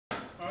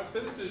So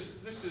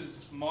this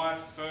is my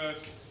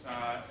first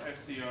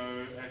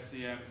SEO,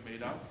 SEM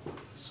meetup.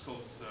 It's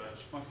called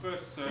Search. My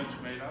first Search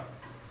meetup.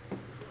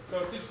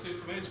 So it's interesting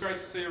for me. It's great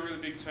to see a really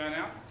big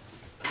turnout.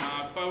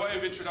 By way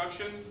of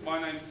introduction,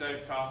 my name's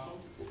Dave Castle.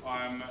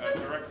 I'm a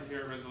director here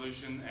at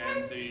Resolution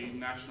and the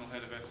national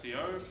head of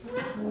SEO.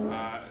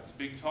 It's a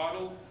big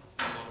title,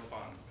 it's a lot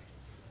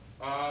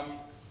of fun.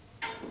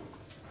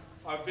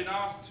 I've been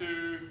asked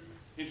to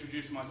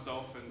introduce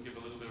myself and give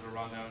a little bit of a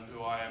rundown of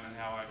who I am and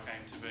how I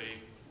came to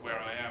be where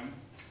I am.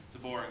 It's a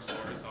boring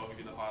story, so I'll give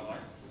you the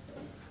highlights.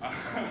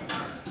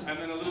 And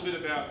then a little bit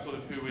about sort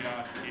of who we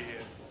are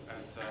here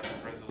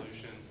at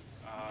Resolution.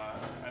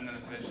 And then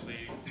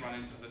essentially run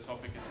into the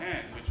topic at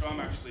hand, which I'm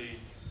actually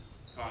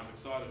kind of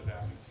excited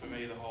about. Because for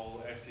me, the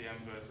whole SEM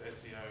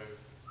versus SEO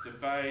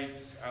debate,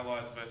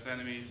 allies versus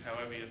enemies,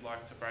 however you'd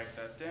like to break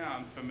that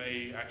down, for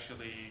me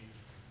actually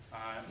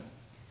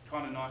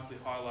kind of nicely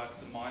highlights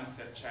the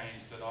mindset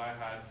change that I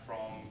had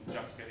from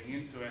just getting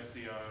into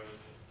SEO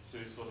to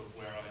sort of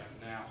where I am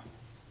now.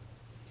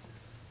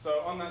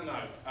 So on that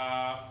note,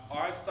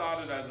 I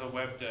started as a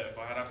web dev.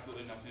 I had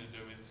absolutely nothing to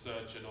do with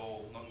search at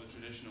all, not in the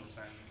traditional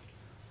sense.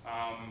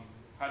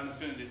 Had an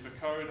affinity for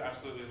code,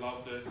 absolutely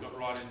loved it, got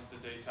right into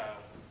the detail.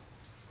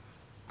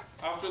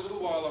 After a little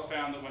while I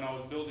found that when I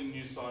was building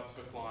new sites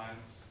for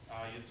clients,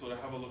 you'd sort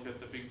of have a look at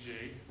the big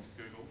G,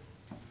 Google,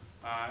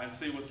 and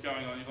see what's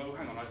going on. You go, well,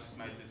 hang on, I just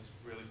made this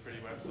really pretty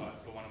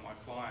website for one of my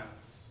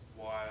clients.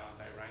 Why aren't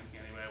they ranking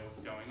anywhere?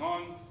 What's going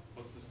on?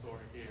 What's the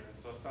story here? And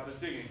so I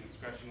started digging and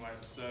scratching away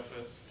at the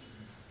surface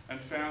and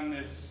found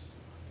this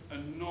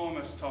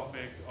enormous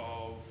topic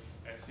of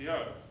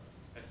SEO.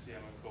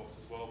 SEM, of course,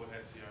 as well, but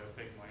SEO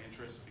piqued my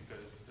interest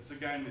because it's a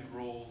game with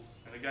rules,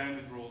 and a game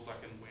with rules I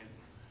can win.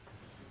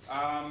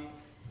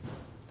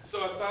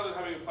 So I started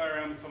having a play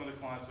around with some of the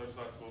clients'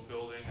 websites we were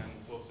building and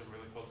saw some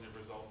really positive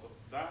results of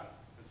that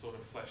and sort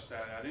of fleshed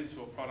that out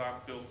into a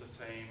product, built a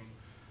team.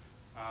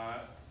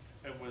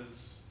 It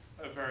was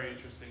a very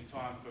interesting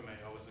time for me.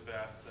 I was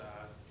about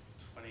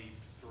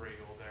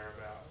 23 or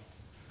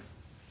thereabouts.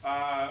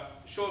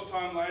 Short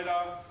time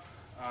later,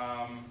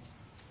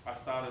 I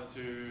started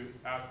to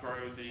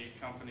outgrow the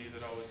company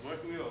that I was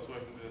working with. I was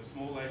working with a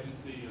small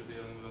agency. You're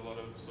dealing with a lot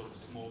of sort of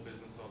small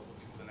business. I was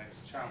looking for the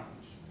next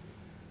challenge.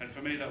 And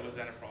for me, that was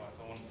enterprise.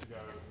 I wanted to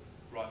go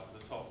right to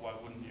the top. Why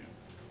wouldn't you?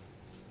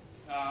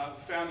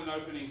 Found an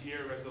opening here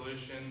at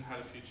Resolution, had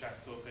a few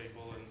chats to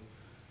people and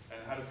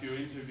had a few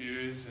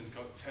interviews and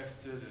got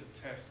tested and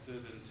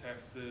tested and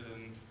tested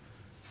and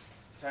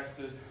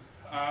tested.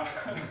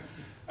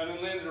 And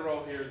then landed a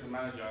role here as a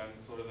manager, and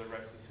sort of the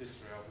rest is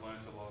history. I've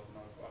learned a lot and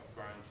I've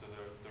grown to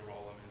the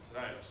role I'm in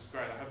today, which is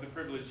great. I have the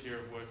privilege here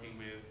of working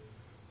with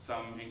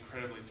some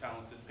incredibly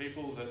talented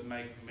people that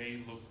make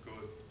me look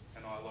good,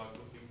 and I like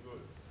looking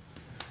good.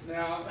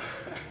 Now,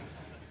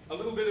 a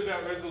little bit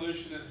about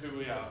Resolution and who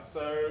we are.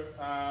 So,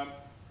 I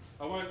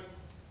won't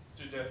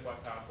do death by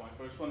PowerPoint,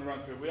 but I just want to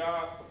run through. We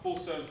are a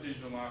full-service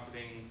digital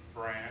marketing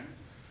brand.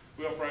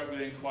 We operate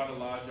within quite a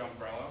large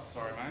umbrella.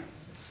 Sorry, mate.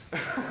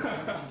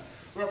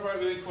 We operate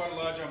within quite a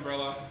large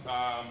umbrella.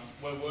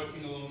 We're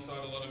working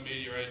alongside a lot of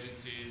media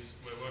agencies.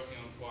 We're working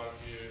on quite a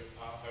few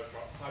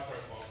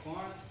high-profile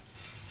clients,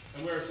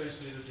 and we're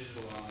essentially the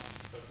digital arm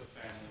of the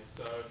family.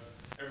 So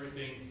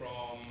everything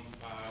from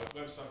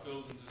website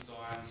builds and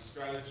design,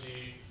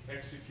 strategy,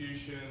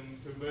 execution,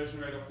 conversion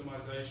rate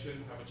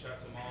optimization. Have a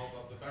chat to Miles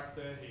up the back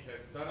there. He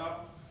heads that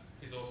up.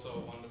 He's also a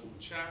wonderful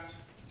chat.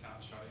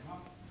 Can't shut him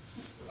up.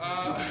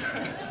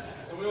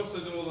 And we also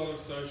do a lot of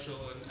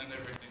social and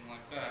everything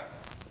like that.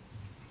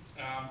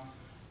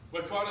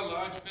 We're quite a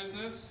large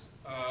business.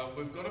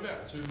 We've got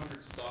about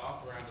 200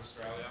 staff around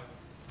Australia.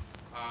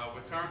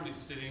 We're currently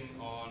sitting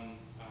on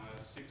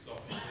 6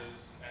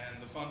 offices,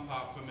 and the fun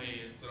part for me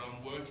is that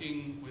I'm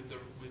working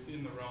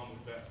within the realm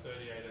of about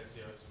 38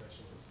 SEO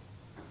specialists.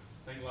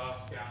 I think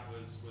last count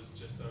was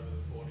just over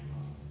the 40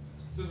 mark.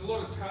 So there's a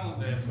lot of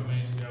talent there for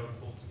me to be able to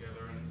pull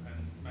together and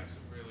make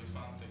some really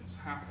fun things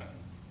happen.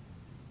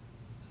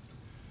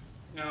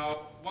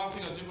 Now, one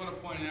thing I do want to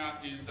point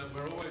out is that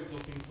we're always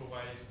looking for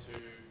ways to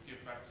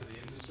give back to the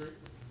industry.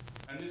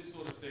 And this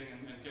sort of thing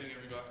and getting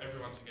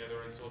everyone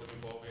together and sort of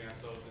involving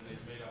ourselves in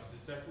these meetups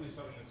is definitely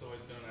something that's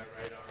always been on our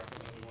radar and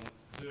something we wanted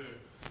to do.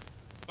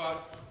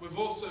 But we've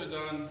also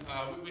done,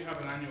 we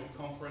have an annual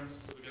conference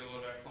that we get a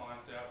lot of our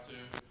clients out to,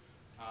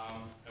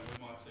 and we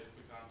might see if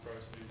we can't throw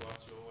some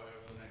invites your way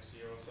over the next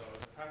year or so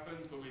as it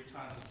happens, but we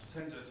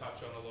tend to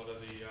touch on a lot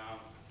of the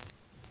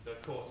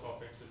core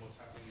topics and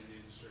what's happening in the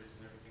industries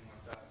and everything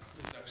like that. It's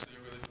actually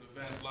a really good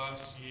event.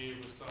 Last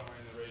year was somewhere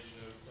in the region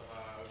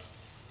of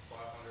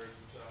 500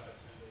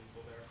 attendees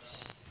or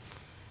thereabouts.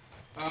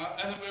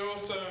 And then we're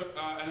also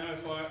an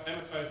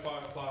MFA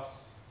 5+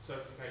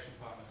 certification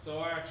partner. So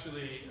I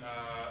actually,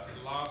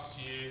 last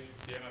year,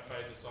 the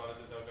MFA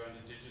decided that they were going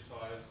to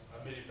digitise,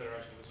 Media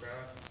Federation of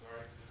Australia,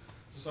 sorry,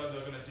 decided they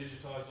were going to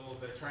digitise all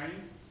of their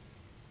training.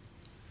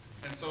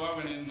 And so I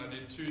went in and I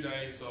did 2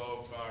 days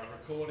of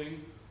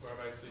recording, where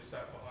I basically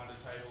sat behind a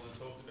table and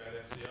talked about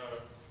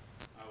SEO,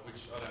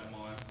 which I don't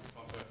mind, if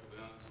I'm perfectly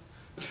honest.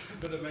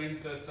 but it means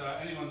that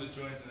anyone that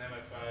joins an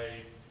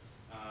MFA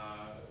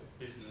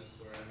business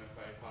or an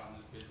MFA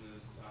partnered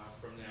business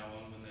from now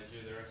on, when they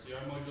do their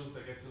SEO modules,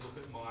 they get to look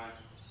at my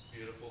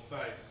beautiful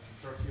face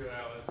for a few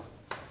hours.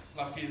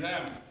 Lucky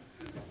them.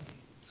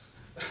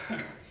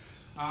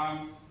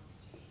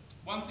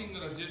 One thing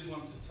that I did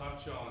want to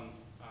touch on,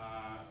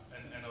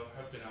 and I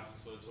have been asked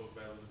to sort of talk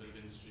about a little bit of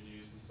industry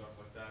news and stuff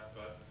like that,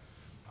 but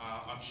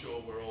I'm sure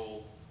we're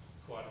all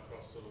quite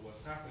across sort of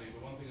what's happening.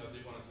 But one thing I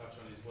did want to touch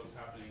on is what's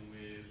happening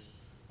with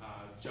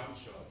Jump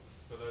Shot.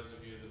 For those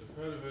of you that have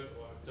heard of it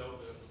or have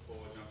dealt with it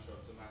before, Jump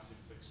Shot's a massive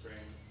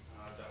clickstream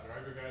data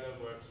aggregator,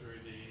 worked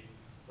through the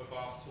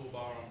vast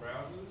toolbar on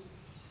browsers.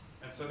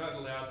 And so that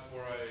allowed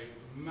for a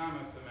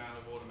mammoth amount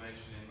of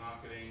automation in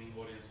marketing,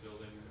 audience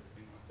building, and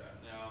everything like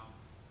that. Now,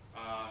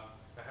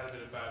 they had a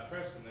bit of bad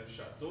press and they've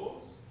shut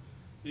doors.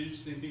 The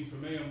interesting thing for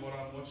me and what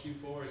I'm watching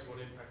for is what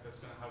impact that's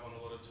going to have on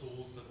a lot of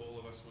tools that all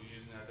of us will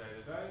use in our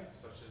day-to-day,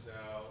 such as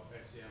our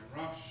SEM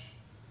Rush,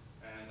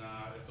 and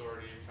it's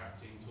already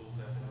impacting tools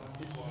out there like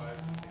Hitwise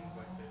and things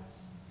like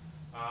this.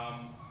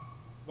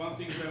 One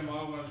thing Ben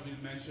Weil wanted me to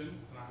mention,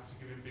 and I have to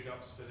give him big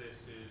ups for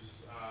this,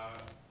 is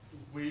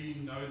we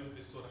know that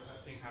this sort of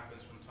thing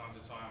happens from time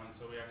to time, and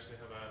so we actually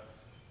have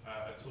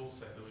a tool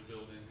set that we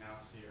build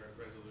in-house here at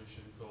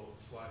Resolution called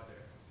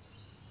FlightDeck.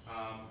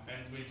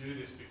 And we do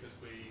this because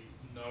we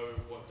know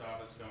what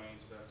data is going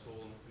into that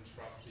tool and we can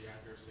trust the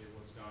accuracy of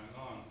what's going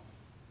on.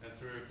 And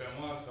through Ben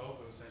Weil's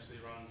help, who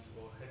essentially runs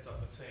or heads up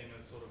the team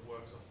that sort of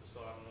works off the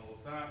side and all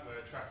of that,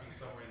 we're tracking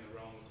somewhere in the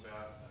realm of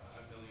about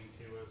 1 million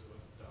keywords worth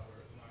of data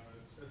at the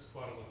moment. It's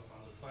quite a lot of fun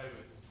to play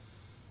with.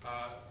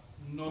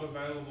 Not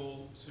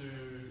available to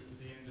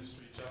the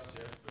industry just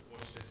yet, but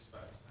watch this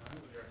space.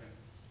 What do you reckon?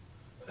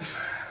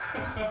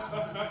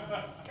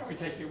 Can we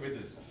take it with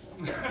us?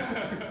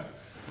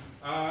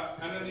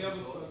 And then the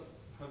other side.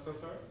 What's that,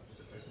 sorry? Is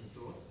it open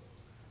source?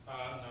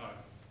 No,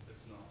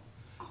 it's not.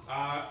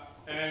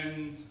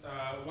 And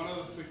one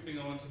other quick thing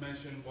I want to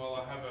mention while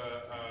I have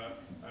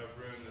a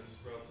room that's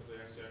relatively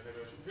SEO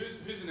heavy.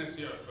 Who's an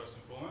SEO first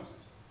and foremost?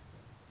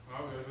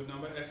 Alright, we have a good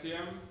number.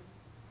 SEM?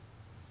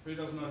 Who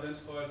doesn't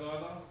identify as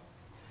either?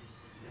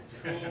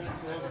 Cool,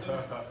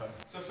 awesome.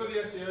 So for the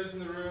SEOs in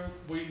the room,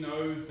 we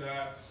know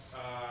that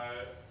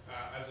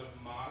as of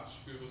March,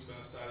 Google's going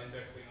to start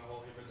indexing a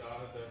whole heap of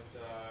data that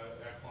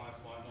our clients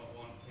might not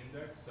want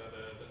indexed. So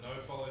the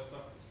no-follow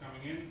stuff that's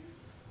coming in,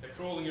 they're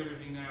crawling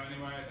everything now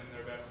anyway, and then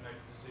they're about to make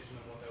a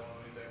decision on what they want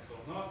to index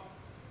or not.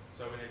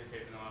 So we need to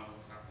keep an eye on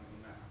what's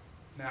happening now.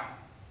 Now,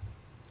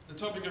 the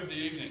topic of the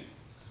evening,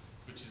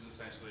 which is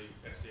essentially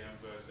SEM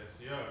versus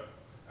SEO,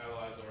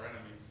 allies or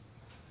enemies.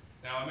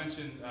 Now I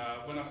mentioned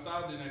when I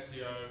started in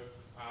SEO,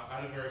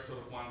 I had a very sort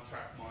of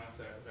one-track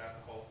mindset about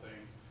the whole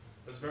thing.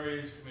 It was very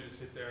easy for me to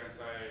sit there and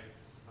say,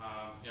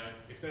 you know,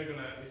 if they're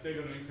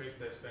gonna increase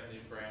their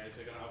spending brand, if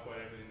they're gonna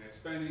upweight everything they're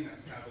spending,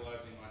 that's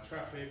cannibalizing my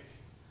traffic,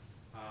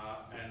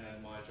 and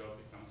then my job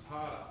becomes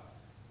harder.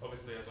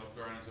 Obviously, as I've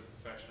grown as a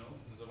professional,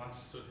 as I've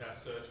understood how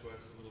search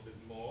works a little bit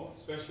more,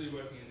 especially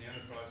working in the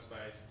enterprise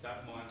space,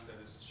 that mindset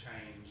has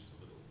changed a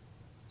little.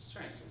 It's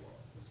changed a lot,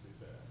 let's be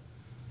fair.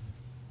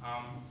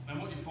 And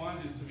what you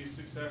find is to be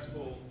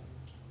successful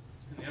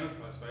in the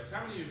enterprise space,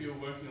 how many of you are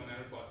working on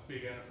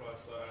big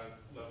enterprise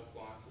level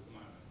clients at the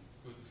moment,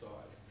 good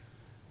size?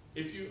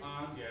 If you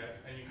aren't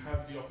yet, and you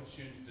have the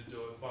opportunity to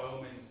do it, by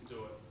all means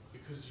do it,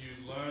 because you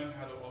learn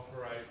how to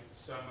operate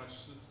so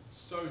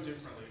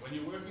differently. When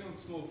you're working on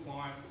small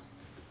clients,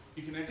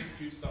 you can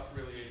execute stuff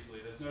really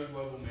easily. There's no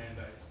global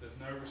mandates, there's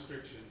no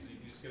restrictions, you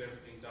can just get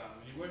everything done.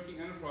 When you're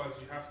working enterprise,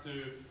 you have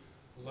to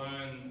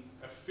learn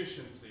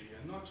efficiency,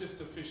 and not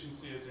just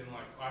efficiency as in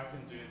like, I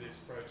can do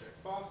this project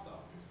faster,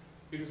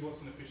 because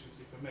what's an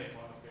efficiency for me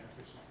might not be an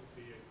efficiency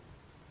for you.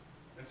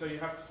 And so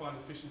you have to find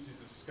efficiencies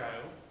of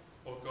scale,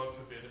 or God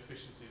forbid,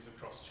 efficiencies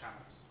across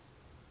channels.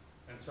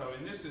 And so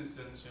in this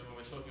instance, you know,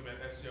 when we're talking about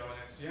SEO and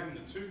SEM,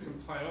 the two can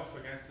play off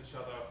against each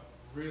other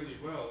really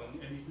well, and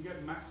you can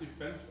get massive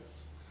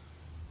benefits.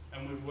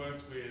 And we've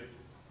worked with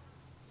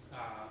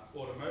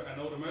an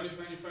automotive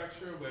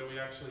manufacturer where we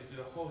actually did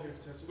a whole heap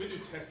of testing. We do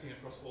testing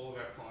across all of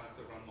our clients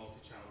that run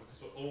multi-channel,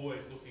 because we're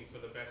always looking for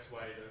the best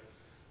way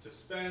to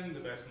spend,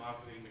 the best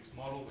marketing mix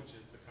model, which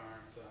is the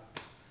current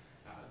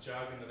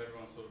jargon that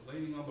everyone's sort of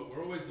leaning on, but we're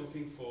always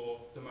looking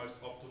for the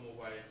most optimal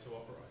way to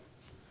operate.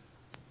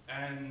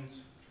 And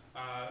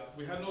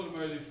we had an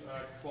automotive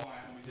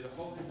client, and we did a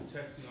whole heap of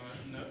testing on it,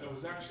 and it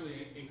was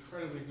actually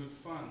incredibly good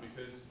fun,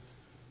 because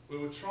we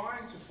were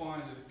trying to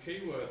find at a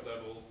keyword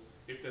level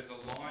if there's a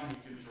line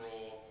you can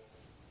draw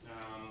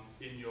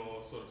in your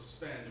sort of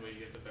spend where you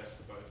get the best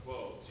of both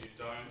worlds. You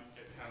don't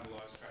get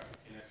cannibalized traffic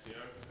in SEO,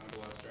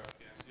 cannibalized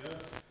traffic in SEO,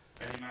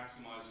 and you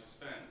maximize your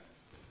spend,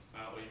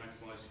 or you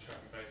maximize your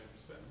traffic based on your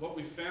spend. What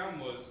we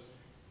found was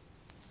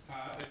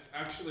it's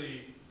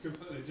actually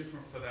completely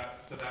different for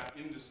that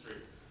industry.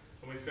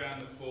 And we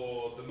found that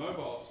for the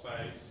mobile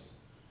space,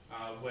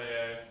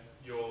 where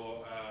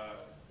your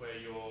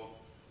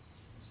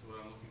what's the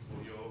word I'm looking for,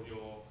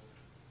 your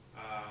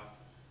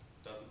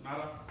doesn't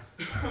matter.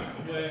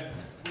 Where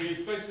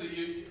we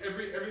basically,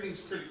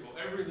 everything's critical.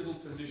 Every little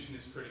position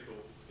is critical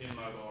in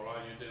mobile,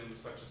 right? You're dealing with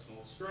such a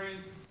small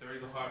screen. There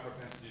is a high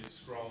propensity to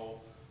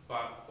scroll,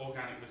 but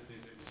organic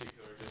listings in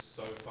particular are just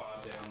so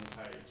far down the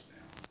page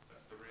now.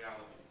 That's the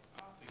reality.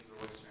 Things are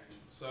always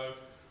changing. So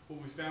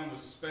what we found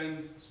was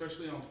spend,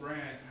 especially on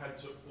brand, had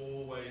to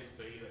always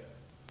be there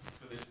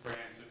for these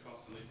brands who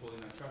constantly pull in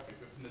that traffic.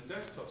 But from the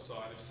desktop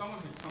side, if someone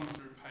had come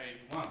through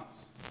paid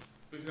once,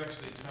 we could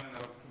actually turn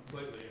that off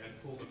completely and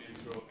pull them in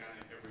through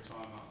organic every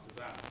time after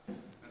that.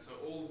 And so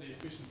all of the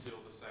efficiency,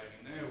 all the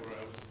saving there, we're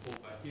able to pull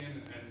back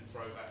in and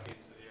throw back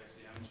into the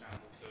SEM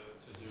channel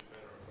to do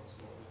better across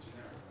more of the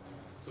generic.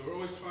 So we're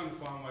always trying to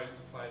find ways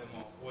to play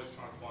them off, always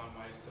trying to find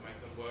ways to make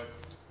them work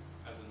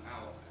as an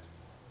ally.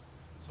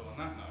 So on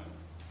that note,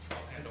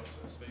 I'll hand off to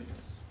our speakers.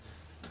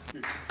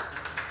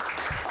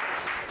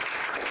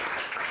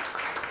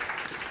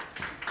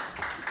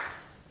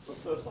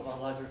 First of all,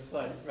 I'd like to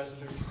thank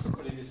Resolute for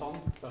putting this on,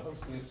 for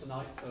hosting us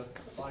tonight, for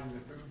providing the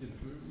food in the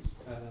room.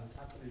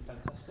 Absolutely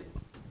fantastic.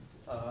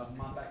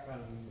 My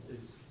background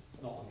is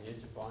not on the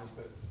enterprise,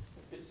 but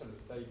it's some of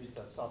David's.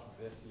 I started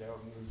with SEO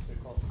and moved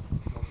across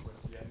to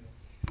SEM.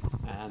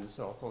 And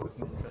so I thought it was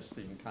an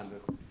interesting kind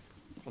of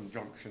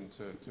conjunction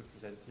to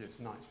present here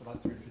tonight. So I'd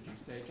like to introduce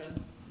Dejan,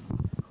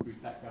 whose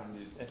background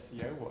is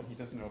SEO. What he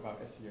doesn't know about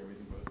SEO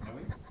isn't worth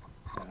knowing.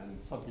 And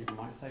some people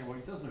might say, well,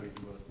 he does know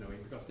isn't worth knowing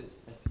because it's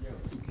SEO.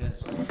 Who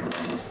cares?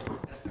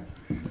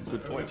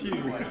 Good point to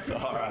you.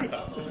 All right.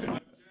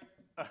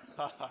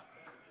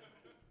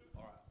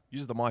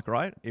 Use the mic,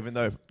 right? Even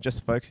though,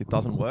 just folks, it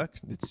doesn't work.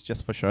 It's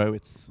just for show.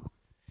 It's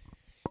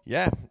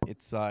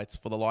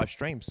for the live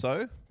stream.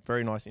 So,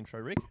 very nice intro,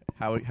 Rick.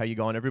 How you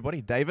going,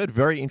 everybody? David,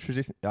 very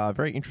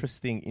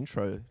interesting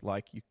intro.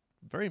 Like you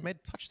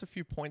touched a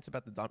few points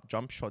about the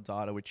jump shot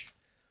data, which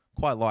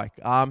quite like.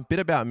 Bit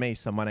about me.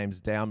 So my name's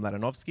Dejan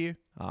Mladenovski.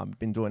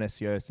 Been doing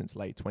SEO since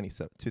late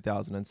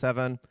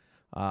 2007.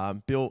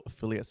 Built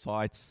affiliate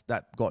sites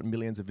that got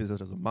millions of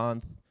visitors a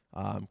month.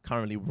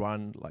 Currently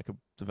run like a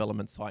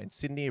development site in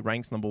Sydney,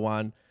 ranks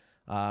 #1.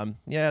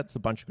 It's a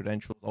bunch of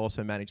credentials.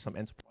 Also manage some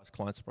enterprise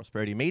clients at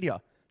Prosperity Media.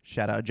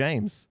 Shout out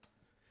James.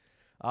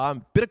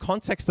 Bit of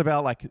context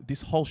about like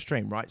this whole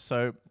stream, right?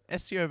 So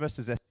SEO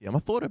versus SEM. I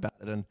thought about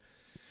it, and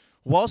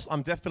whilst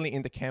I'm definitely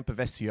in the camp of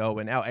SEO,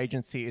 and our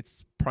agency,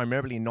 it's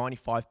primarily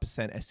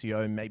 95%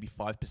 SEO, maybe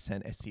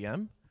 5%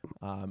 SEM.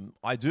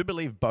 I do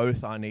believe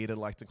both are needed,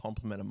 like to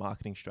complement a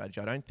marketing strategy.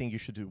 I don't think you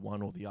should do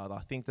one or the other.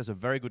 I think there's a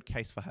very good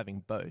case for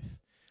having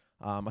both.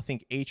 I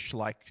think each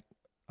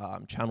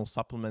channel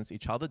supplements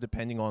each other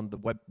depending on the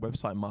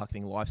website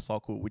marketing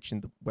lifecycle which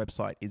in the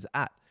website is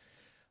at.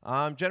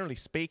 Generally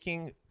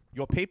speaking,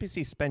 your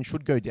PPC spend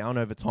should go down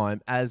over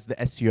time as the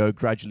SEO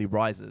gradually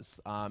rises.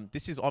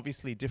 This is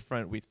obviously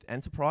different with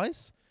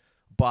enterprise,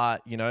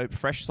 but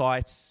fresh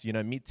sites,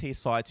 mid-tier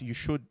sites, you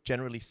should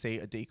generally see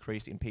a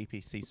decrease in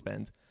PPC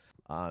spend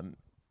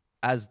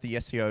as the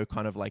SEO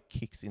kind of like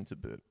kicks into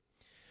boot.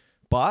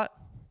 But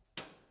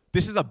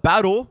this is a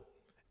battle,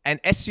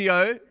 and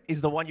SEO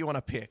is the one you want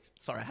to pick.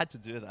 Sorry, I had to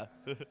do that.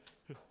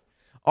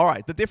 All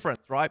right, the difference,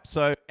 right?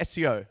 So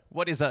SEO,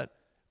 what is it?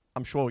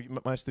 I'm sure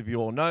most of you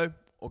all know.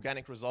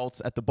 Organic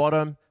results at the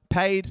bottom,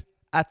 paid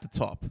at the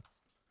top.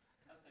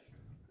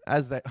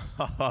 As they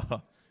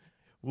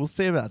we'll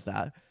see about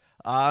that.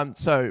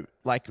 So,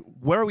 like,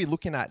 where are we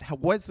looking at?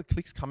 Where's the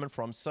clicks coming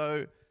from?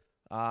 So,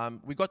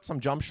 we got some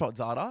jump shot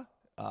data,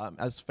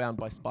 as found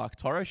by Spark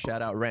Toro.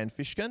 Shout out Rand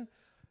Fishkin.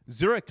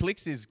 0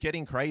 clicks is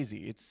getting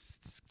crazy.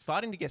 It's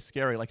starting to get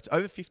scary. Like, it's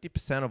over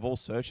 50% of all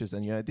searches,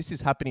 and this is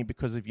happening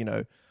because of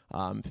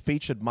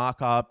featured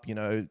markup,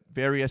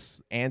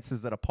 various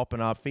answers that are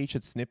popping up,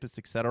 featured snippets,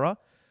 etc.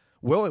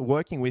 What we're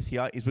working with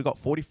here is we've got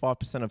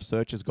 45% of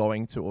searches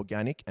going to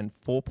organic and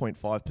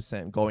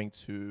 4.5% going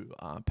to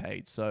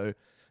paid. So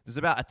there's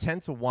about a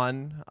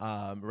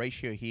 10-to-1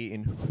 ratio here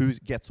in who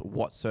gets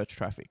what search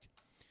traffic.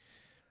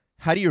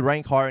 How do you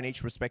rank higher in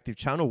each respective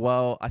channel?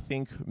 Well, I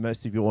think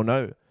most of you all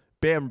know.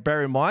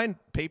 Bear in mind,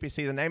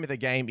 PPC, the name of the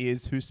game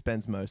is who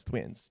spends most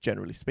wins,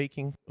 generally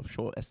speaking. I'm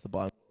sure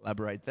Esteban will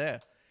elaborate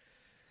there.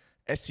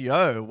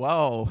 SEO,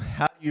 well,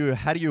 how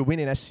do you win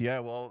in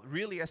SEO? Well,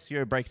 really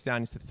SEO breaks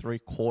down into 3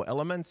 core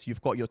elements.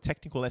 You've got your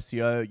technical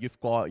SEO, you've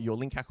got your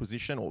link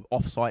acquisition or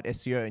offsite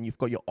SEO, and you've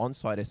got your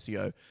onsite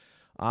SEO.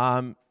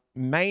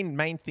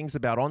 Main things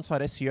about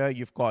onsite SEO,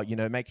 you've got,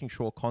 making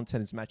sure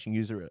content is matching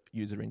user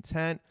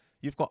intent.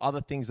 You've got other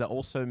things that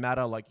also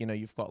matter, like,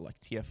 you've got like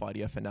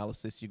TF-IDF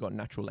analysis, you've got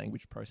natural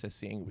language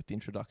processing with the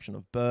introduction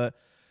of BERT,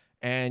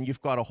 and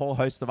you've got a whole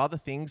host of other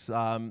things.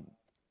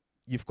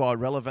 You've got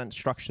relevant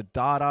structured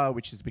data,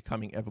 which is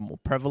becoming ever more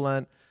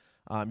prevalent.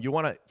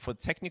 For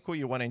technical,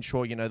 you want to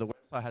ensure, the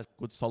website has a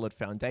good solid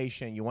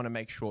foundation. You want to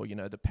make sure,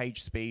 the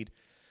page speed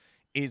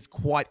is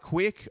quite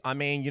quick. I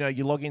mean,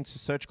 you log into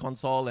Search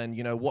Console and,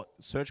 what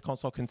Search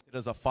Console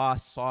considers a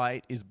fast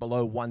site is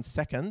below 1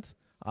 second.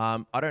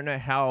 I don't know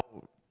how,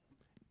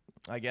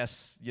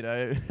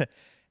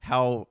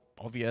 how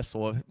obvious,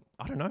 or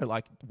I don't know,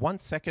 like 1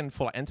 second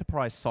for an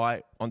enterprise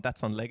site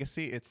that's on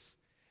legacy,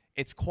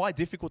 it's quite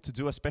difficult to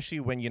do, especially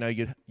when, you know,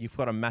 you've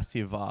got a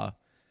massive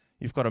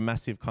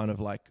kind of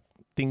like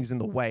things in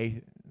the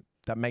way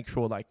that make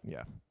sure, like,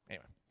 yeah.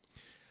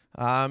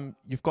 Anyway,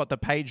 you've got the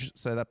page,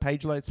 so that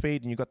page load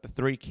speed, and you've got the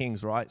three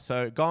kings, right?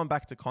 So going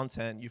back to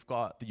content, you've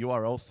got the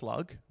URL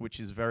slug, which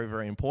is very,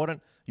 very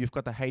important. You've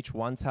got the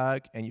H1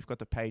 tag, and you've got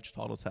the page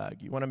title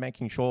tag. You want to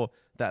making sure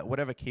that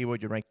whatever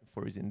keyword you're ranking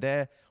for is in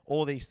there.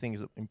 All these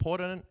things are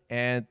important,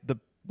 and it's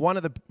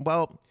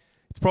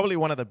probably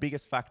one of the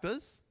biggest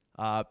factors,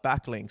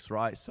 backlinks,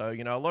 right? So,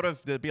 you know,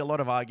 there'd be a lot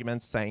of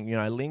arguments saying, you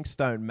know, links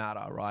don't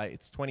matter, right?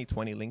 It's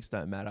 2020, links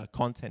don't matter.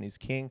 Content is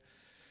king.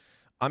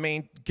 I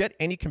mean, get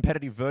any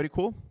competitive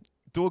vertical,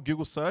 do a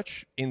Google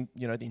search in,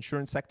 you know, the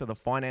insurance sector, the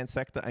finance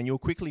sector, and you'll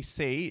quickly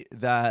see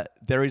that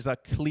there is a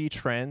clear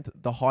trend.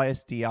 The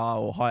highest DR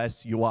or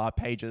highest UR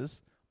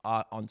pages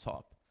are on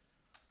top.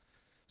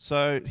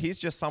 So here's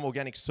just some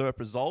organic SERP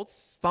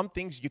results. Some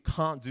things you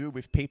can't do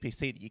with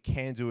PPC that you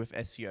can do with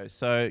SEO.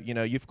 So, you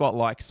know, you've got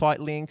like site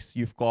links,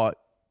 you've got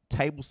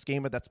table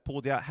schema that's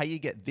pulled out. How you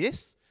get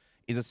this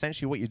is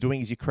essentially what you're doing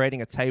is you're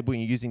creating a table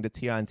and you're using the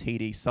TR and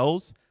TD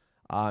cells,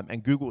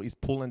 and Google is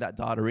pulling that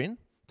data in.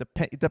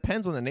 It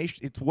depends on the niche.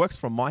 It works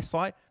from my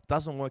site,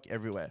 doesn't work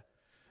everywhere.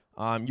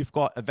 You've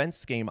got event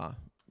schema,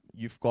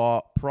 you've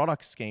got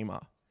product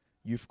schema,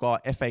 you've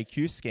got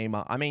FAQ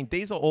schema. I mean,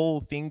 these are all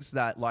things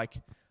that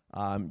like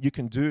you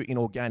can do in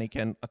organic.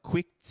 And a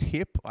quick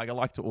tip, I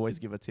like to always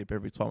give a tip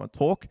every time I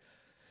talk.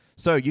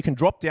 So you can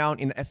drop down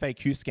in the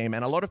FAQ schema,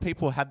 and a lot of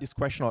people have this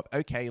question of,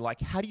 okay,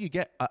 like how do you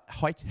get a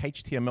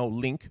HTML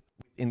link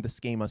in the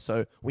schema?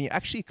 So when you're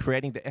actually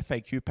creating the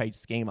FAQ page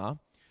schema,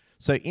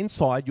 so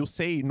inside you'll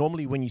see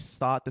normally when you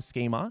start the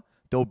schema,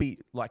 there'll be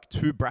like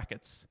 2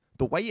 brackets.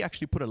 The way you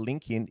actually put a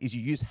link in is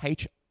you use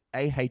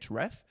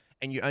ahref,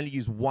 and you only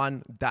use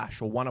 1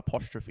 dash or 1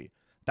 apostrophe.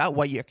 That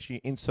way you actually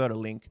insert a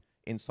link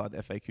inside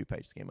the FAQ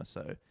page schema.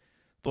 So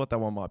thought that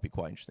one might be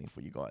quite interesting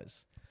for you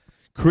guys.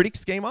 Critic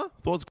schema,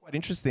 thought it was quite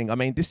interesting. I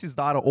mean, this is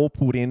data all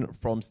pulled in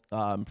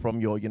from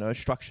your, you know,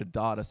 structured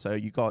data. So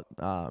you got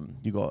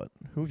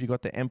who have you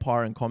got? The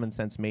Empire and Common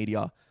Sense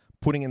Media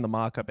putting in the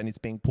markup, and it's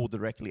being pulled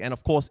directly. And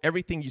of course,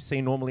 everything you see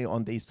normally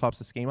on these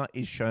types of schema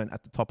is shown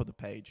at the top of the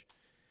page.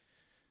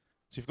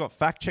 So you've got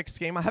fact check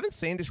schema. I haven't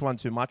seen this one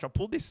too much. I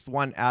pulled this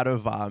one out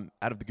of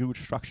the Google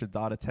structured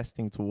data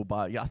testing tool,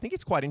 but yeah, I think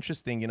it's quite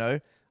interesting. You know,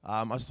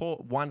 I saw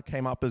one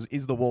came up as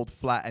is the world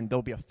flat, and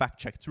there'll be a fact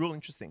check. It's real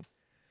interesting.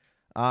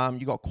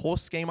 You got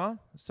course schema,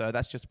 so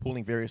that's just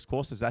pulling various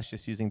courses. That's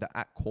just using the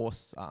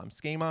 @course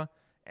schema.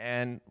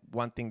 And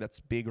one thing that's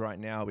big right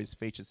now is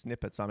featured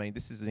snippets. I mean,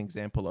 this is an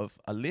example of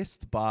a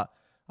list, but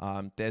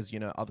there's, you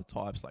know, other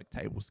types like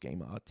table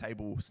schema,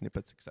 table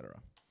snippets, etc.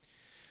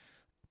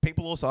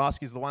 People also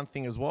ask is the one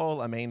thing as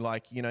well. I mean,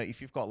 like, you know,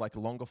 if you've got like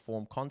longer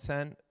form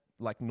content,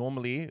 like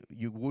normally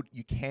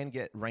you can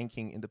get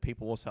ranking in the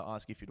people also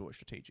ask if you do it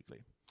strategically.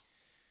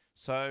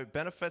 So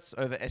benefits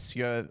over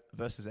SEO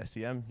versus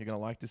SEM. You're going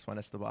to like this one,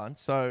 Esteban.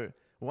 So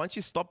once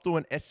you stop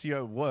doing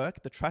SEO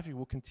work, the traffic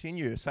will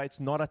continue. So it's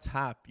not a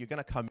tap. You're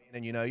going to come in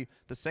and, you know,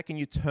 the second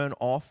you turn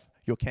off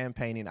your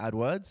campaign in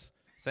AdWords,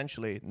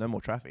 essentially no more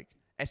traffic.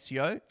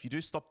 SEO, if you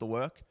do stop the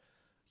work,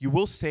 you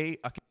will see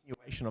a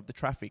continuation of the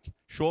traffic.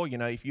 Sure, you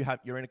know, if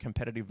you're in a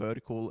competitive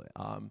vertical,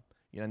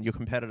 you know, and your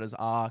competitors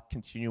are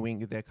continuing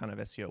their kind of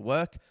SEO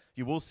work,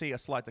 you will see a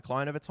slight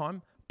decline over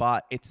time,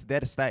 but it's there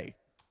to stay.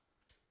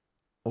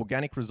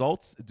 Organic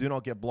results do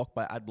not get blocked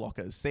by ad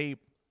blockers. See,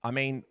 I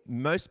mean,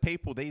 most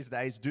people these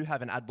days do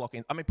have an ad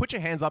blocker. I mean, put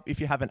your hands up if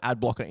you have an ad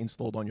blocker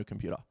installed on your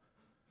computer.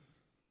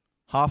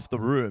 Half the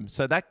room.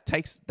 So that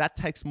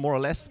takes more or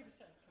less.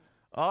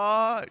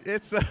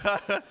 It's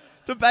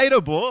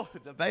debatable,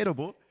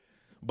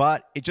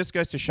 but it just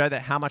goes to show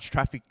that how much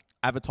traffic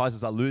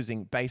advertisers are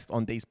losing based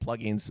on these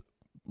plugins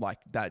like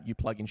that you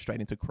plug in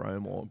straight into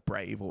Chrome or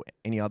Brave or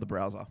any other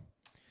browser.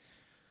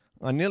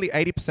 Nearly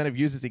 80% of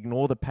users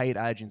ignore the paid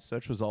ads in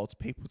search results.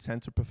 People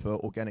tend to prefer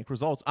organic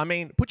results. I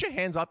mean, put your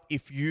hands up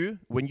if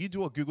when you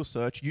do a Google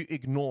search, you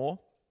ignore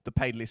the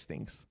paid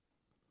listings.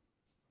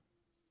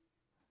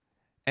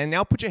 And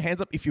now put your hands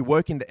up if you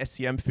work in the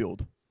SEM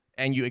field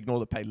and you ignore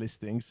the paid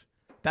listings.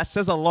 That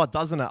says a lot,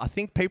 doesn't it? I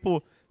think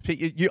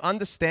you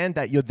understand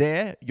that you're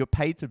there, you're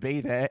paid to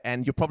be there,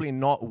 and you're probably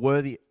not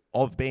worthy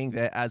of being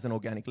there as an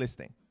organic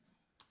listing.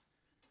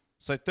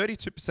 So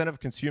 32% of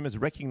consumers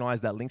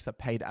recognize that links are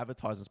paid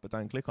advertisers but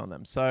don't click on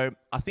them. So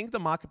I think the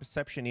market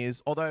perception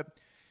is, although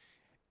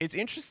it's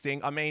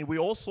interesting, I mean, we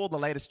all saw the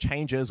latest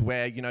changes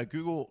where, you know,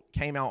 Google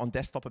came out on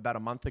desktop about a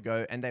month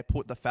ago and they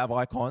put the fav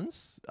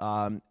icons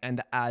and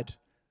the ad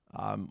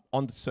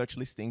on the search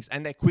listings,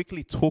 and they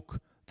quickly took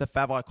the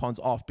fav icons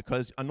off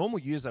because a normal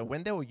user,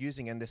 when they were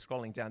using and they're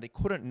scrolling down, they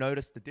couldn't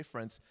notice the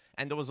difference,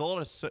 and there was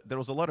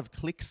a lot of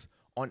clicks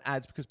on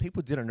ads because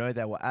people didn't know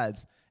they were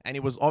ads, and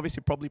it was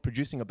obviously probably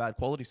producing a bad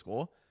quality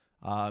score.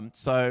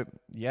 So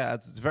yeah,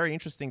 it's very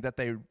interesting that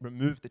they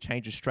removed the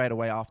changes straight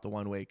away after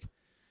 1 week.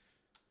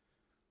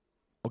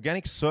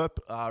 Organic SERP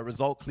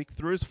result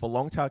click-throughs for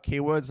long tail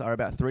keywords are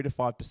about 3 to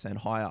 5%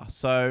 higher.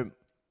 So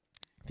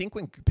I think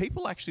when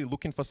people are actually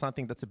looking for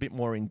something that's a bit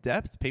more in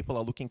depth, people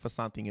are looking for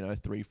something,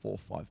 3, 4,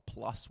 5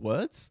 plus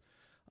words.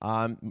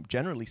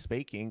 Generally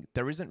speaking,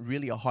 there isn't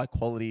really a high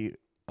quality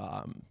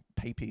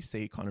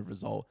PPC kind of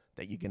result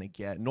that you're going to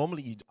get.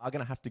 Normally, you are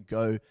going to have to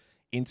go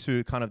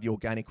into kind of the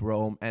organic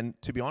realm. And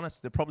to be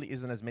honest, there probably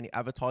isn't as many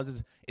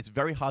advertisers. It's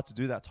very hard to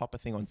do that type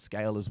of thing on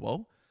scale as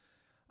well.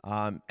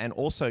 And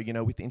also,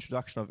 with the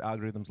introduction of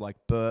algorithms like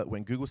BERT,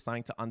 when Google's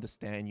starting to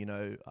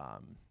understand,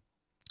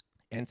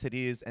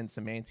 entities and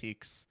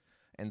semantics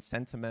and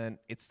sentiment,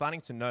 it's starting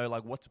to know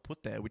like what to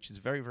put there, which is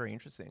very, very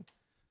interesting.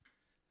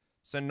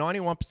 So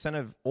 91%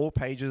 of all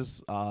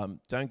pages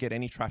don't get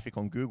any traffic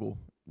on Google.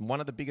 One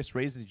of the biggest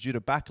reasons is due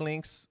to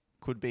backlinks.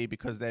 Could be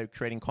because they're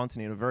creating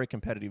content in a very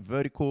competitive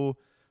vertical.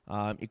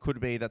 It could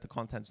be that the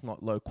content's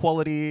not low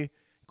quality.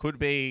 Could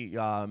be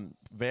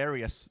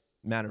various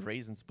amount of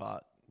reasons,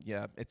 but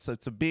yeah, it's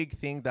a big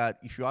thing that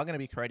if you are going to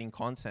be creating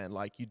content,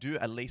 like you do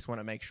at least want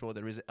to make sure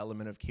there is an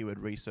element of keyword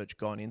research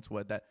going into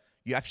it that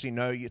you actually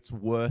know it's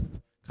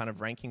worth kind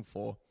of ranking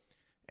for,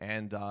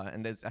 and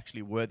there's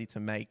actually worthy to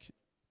make,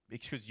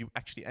 because you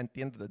actually, at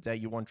the end of the day,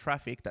 you want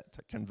traffic that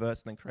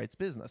converts and then creates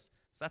business.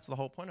 So that's the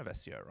whole point of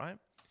SEO, right?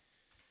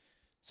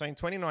 So in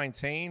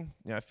 2019,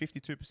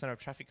 52% of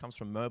traffic comes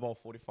from mobile,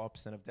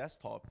 45% of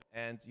desktop.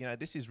 And,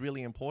 this is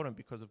really important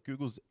because of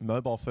Google's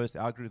mobile first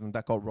algorithm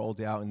that got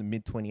rolled out in the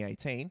mid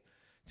 2018.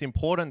 It's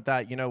important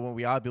that, when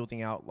we are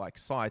building out like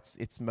sites,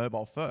 it's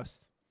mobile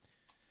first.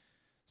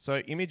 So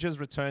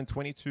images return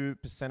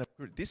 22%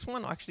 of, this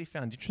one I actually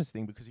found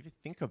interesting because if you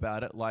think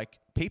about it, like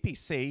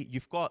PPC,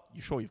 you've got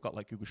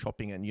like Google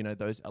Shopping and,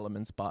 those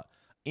elements, but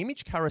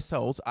image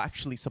carousels are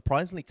actually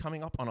surprisingly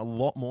coming up on a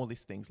lot more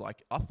listings.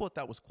 Like I thought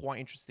that was quite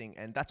interesting,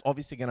 and that's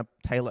obviously going to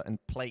tailor and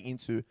play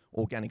into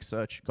organic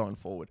search going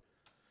forward.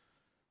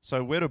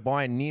 So where to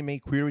buy and near me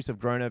queries have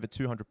grown over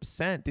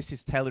 200%. This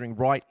is tailoring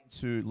right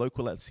into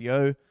local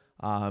SEO.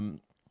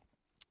 I'm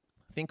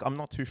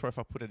not too sure if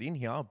I put it in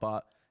here,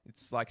 but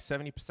it's like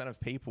 70%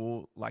 of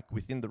people like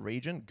within the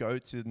region go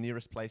to the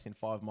nearest place in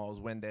 5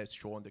 miles when they're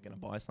sure they're going to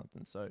buy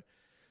something. So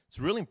it's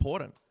really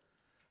important.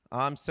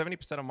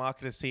 70% of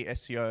marketers see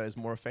SEO as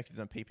more effective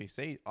than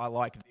PPC. I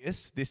like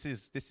this. This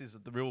is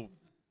the real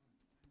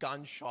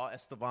gunshot,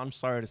 Esteban. I'm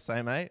sorry to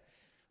say, mate.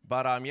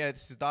 But yeah,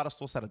 this is data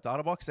source out of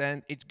Databox,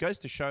 and it goes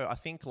to show, I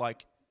think,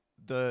 like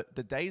the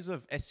days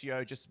of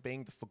SEO just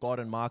being the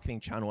forgotten marketing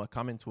channel are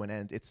coming to an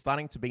end. It's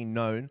starting to be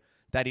known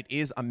that it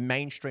is a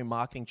mainstream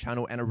marketing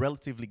channel and a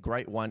relatively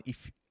great one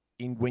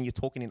when you're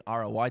talking in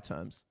ROI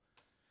terms.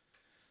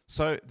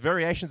 So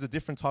variations of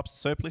different types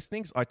of SERP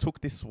listings. I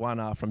took this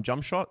one from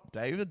JumpShot.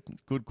 David,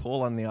 good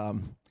call on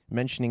the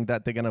mentioning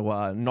that they're going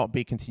to not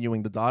be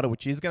continuing the data,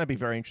 which is going to be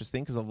very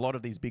interesting because a lot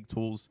of these big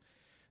tools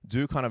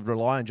do kind of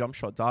rely on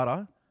JumpShot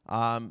data.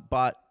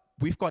 But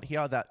we've got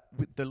here that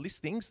with the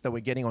listings that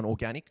we're getting on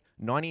organic,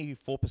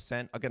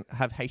 94% are going to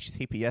have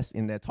HTTPS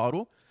in their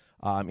title,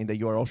 in their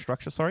URL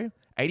structure, sorry.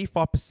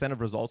 85%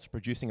 of results are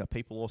producing a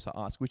people also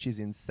ask, which is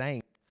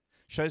insane.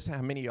 Shows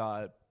how many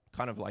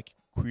kind of like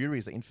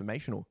queries are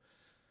informational.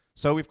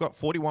 So we've got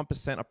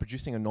 41% are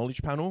producing a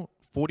knowledge panel,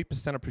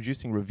 40% are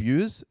producing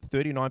reviews,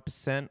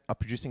 39% are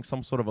producing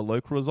some sort of a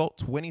local result,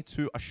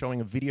 22 are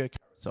showing a video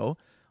carousel.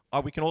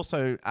 We can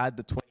also add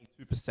the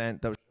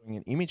 22% that are showing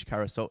an image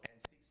carousel,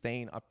 and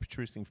 16 are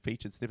producing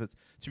featured snippets.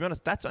 To be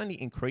honest, that's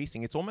only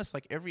increasing. It's almost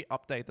like every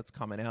update that's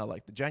coming out,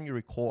 like the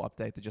January core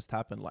update that just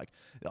happened, like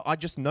I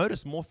just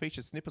noticed more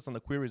featured snippets on the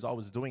queries I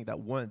was doing that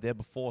weren't there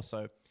before.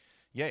 So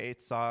yeah,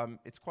 it's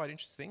quite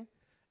interesting.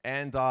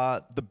 And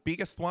the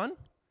biggest one,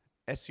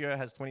 SEO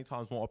has 20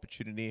 times more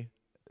opportunity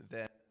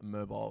than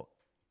mobile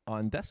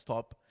on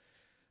desktop.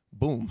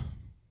 Boom.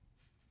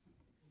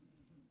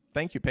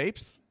 Thank you,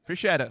 peeps.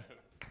 Appreciate it.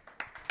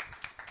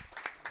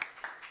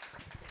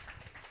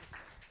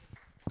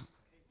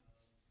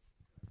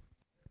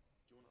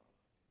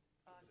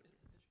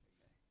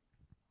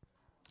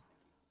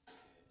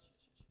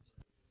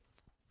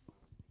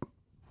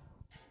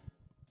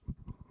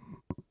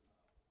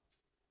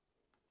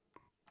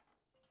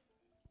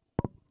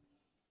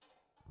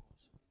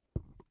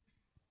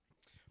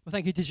 Well,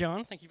 thank you,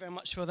 Dejan. Thank you very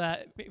much for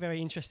that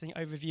very interesting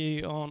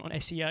overview on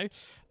SEO.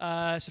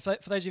 So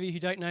for those of you who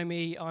don't know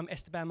me, I'm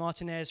Esteban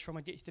Martinez from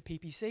Addicted to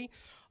PPC.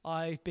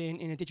 I've been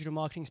in the digital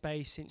marketing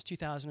space since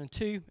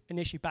 2002,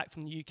 initially back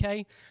from the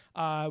UK,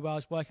 where I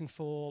was working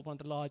for one of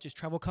the largest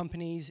travel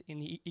companies in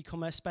the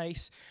e-commerce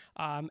space.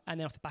 And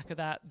then off the back of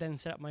that, then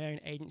set up my own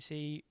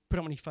agency,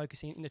 predominantly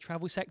focusing in the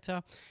travel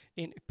sector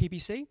in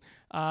PPC.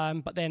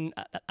 But then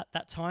at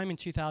that time in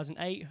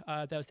 2008,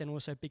 there was then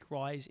also a big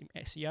rise in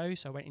SEO.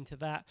 So I went into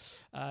that,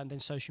 then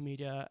social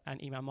media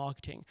and email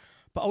marketing.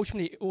 But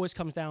ultimately, it always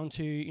comes down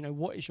to,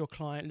 what is your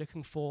client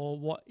looking for?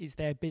 What is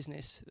their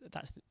business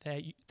that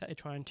they're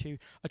trying to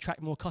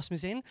attract more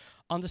customers in?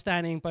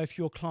 Understanding both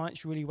your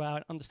clients really well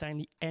and understanding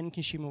the end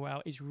consumer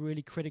well is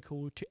really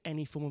critical to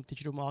any form of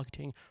digital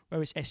marketing,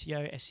 whether it's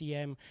SEO,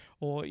 SEM,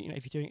 or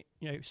if you're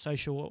doing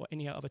social or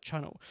any other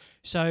channel.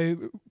 So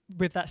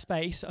with that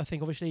space, I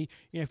think obviously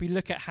if we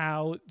look at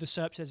how the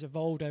SERPs has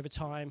evolved over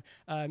time,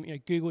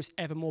 Google's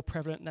ever more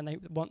prevalent than they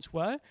once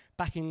were.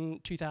 Back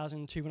in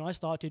 2002 when I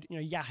started,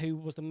 Yahoo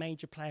was the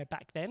major player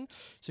back then.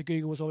 So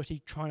Google was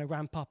obviously trying to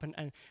ramp up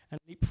and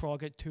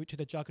leapfrog it to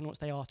the juggernauts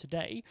they are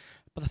today.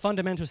 But the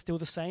fundamentals are still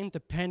the same,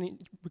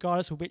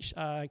 regardless of which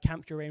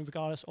camp you're in,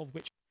 regardless of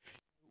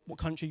what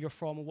country you're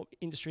from or what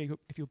industry,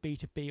 if you're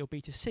B2B or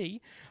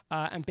B2C,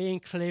 and being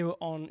clear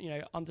on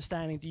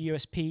understanding the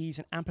USPs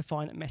and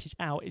amplifying that message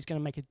out is going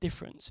to make a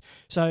difference.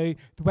 So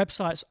the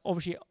websites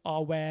obviously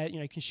are where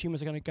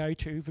consumers are going to go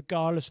to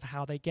regardless of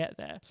how they get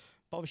there.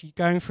 But obviously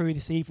going through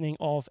this evening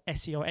of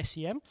SEO or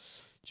SEM,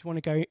 just want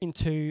to go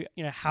into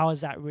how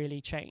has that really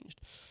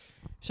changed.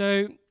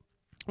 So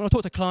when I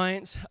talk to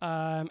clients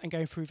and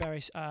going through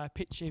various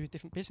pitches with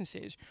different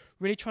businesses,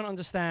 really trying to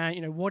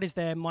understand, what is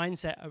their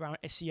mindset around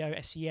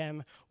SEO,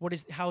 SEM,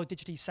 how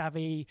digitally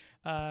savvy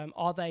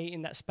are they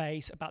in that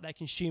space, about their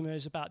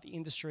consumers, about the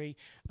industry,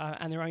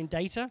 and their own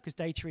data, because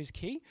data is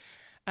key.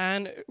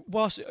 And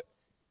whilst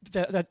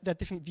there are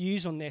different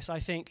views on this, I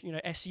think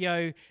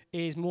SEO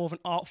is more of an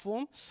art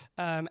form,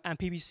 and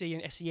PPC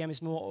and SEM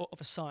is more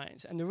of a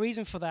science. And the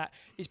reason for that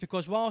is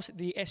because whilst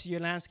the SEO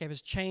landscape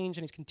has changed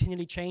and is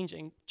continually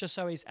changing, just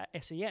so is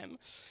SEM.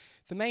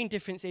 The main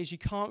difference is you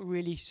can't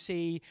really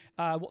see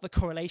what the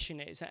correlation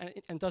is,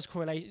 and does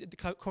correlate.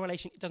 The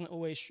correlation doesn't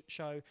always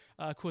show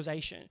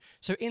causation.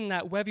 So in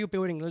that, whether you're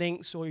building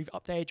links or you've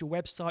updated your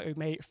website or you've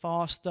made it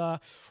faster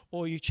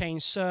or you've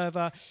changed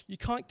server, you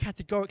can't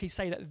categorically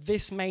say that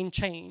this main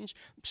change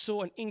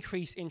saw an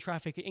increase in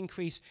traffic, an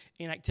increase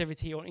in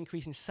activity, or an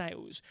increase in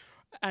sales.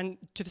 And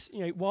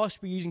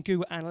whilst we're using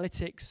Google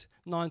Analytics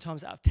 9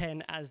 times out of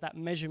 10 as that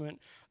measurement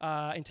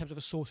in terms of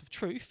a source of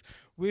truth,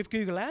 with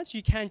Google Ads,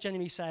 you can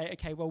generally say,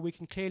 okay, well, we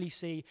can clearly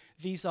see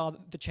these are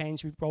the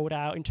changes we've rolled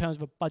out in terms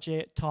of a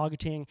budget,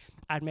 targeting,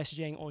 ad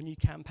messaging, or new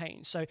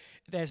campaigns. So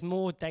there's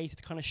more data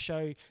to kind of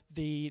show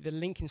the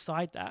link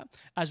inside that,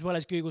 as well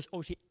as Google's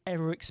obviously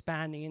ever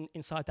expanding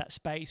inside that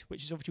space,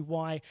 which is obviously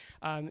why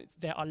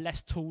there are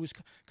less tools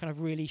kind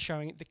of really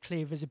showing the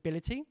clear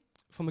visibility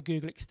from a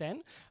Google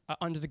extent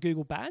under the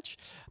Google badge.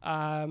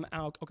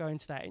 I'll go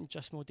into that in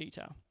just more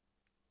detail.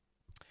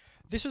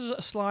 This was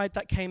a slide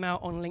that came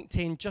out on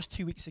LinkedIn just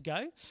 2 weeks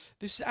ago.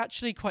 This is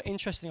actually quite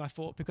interesting, I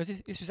thought, because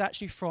this was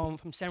actually from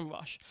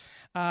SEMrush.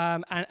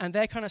 And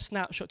their kind of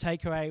snapshot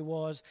takeaway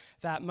was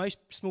that most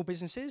small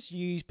businesses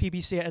use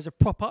PPC as a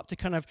prop-up to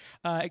kind of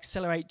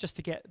accelerate just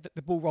to get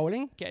the ball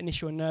rolling, get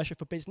initial inertia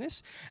for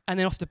business. And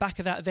then off the back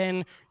of that,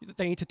 then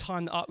they need to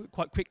time that up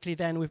quite quickly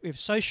then with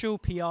social,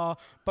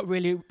 PR, but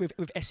really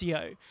with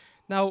SEO.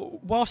 Now,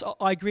 whilst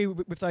I agree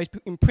with those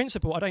in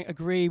principle, I don't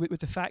agree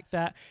with the fact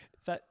that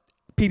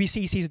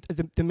PPC sees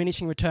the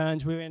diminishing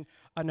returns within,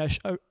 I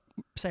don't know,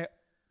 say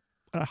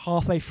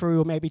halfway through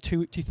or maybe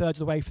two-thirds of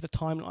the way for the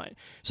timeline.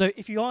 So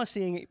if you are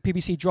seeing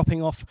PPC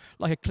dropping off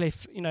like a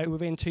cliff,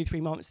 within 2-3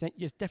 months, then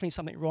there's definitely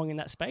something wrong in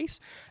that space.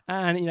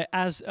 And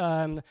as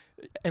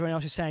everyone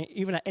else is saying,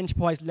 even at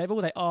enterprise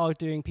level, they are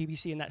doing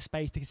PPC in that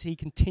space to see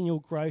continual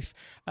growth,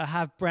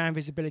 have brand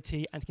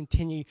visibility, and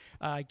continue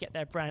get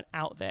their brand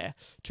out there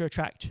to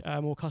attract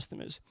more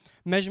customers.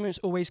 Measurement's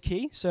always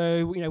key.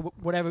 So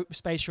whatever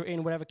space you're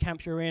in, whatever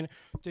camp you're in,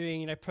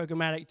 doing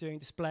programmatic, doing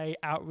display,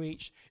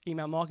 outreach,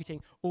 email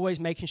marketing, always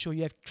making sure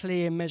you have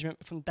clear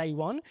measurement from day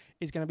one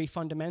is going to be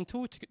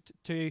fundamental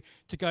to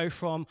go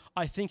from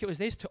I think it was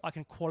this to I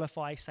can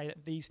qualify, say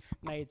that these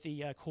made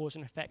the cause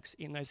and effects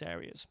in those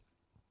areas.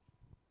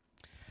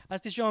 As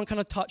Dejan kind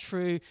of touched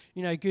through,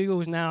 Google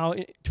is now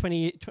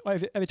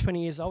over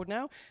 20 years old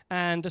now,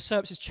 and the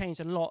SERPs has changed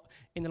a lot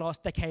in the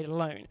last decade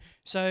alone.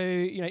 So,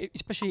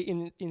 especially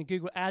in the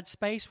Google Ads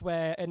space,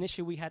 where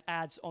initially we had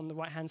ads on the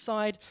right-hand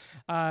side,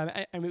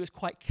 and it was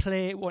quite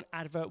clear what an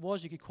advert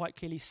was. You could quite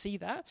clearly see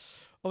that.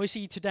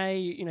 Obviously,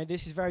 today,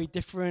 this is very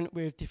different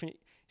with different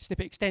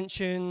snippet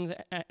extensions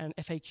and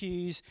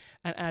FAQs,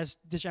 and as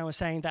Dejan was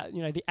saying, that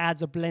the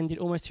ads are blended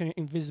almost to an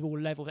invisible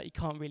level that you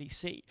can't really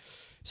see.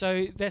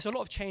 So there's a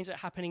lot of change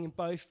that's happening in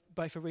both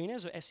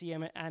arenas, or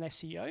SEM and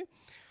SEO.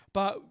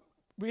 But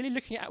really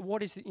looking at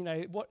what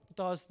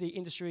does the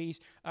industry's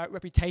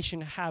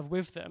reputation have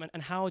with them,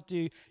 and how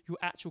do your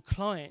actual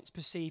clients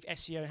perceive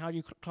SEO, and how do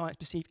your clients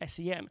perceive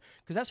SEM?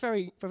 Because that's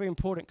very, very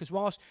important, because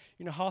whilst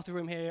half the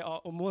room here,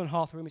 or more than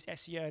half the room is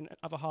SEO, and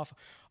other half,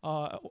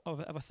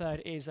 of a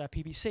third is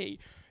PPC,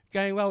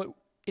 going, well,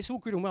 it's all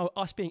good and well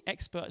us being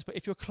experts, but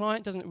if your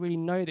client doesn't really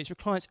know this, your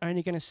client's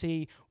only going to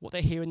see what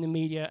they hear in the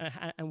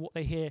media and what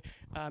they hear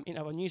in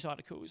other news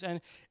articles.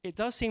 And it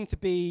does seem to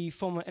be,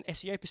 from an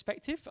SEO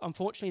perspective,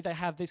 unfortunately, they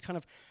have this kind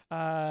of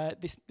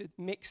this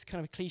mixed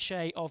kind of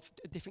cliche of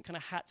different kind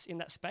of hats in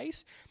that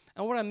space.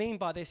 And what I mean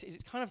by this is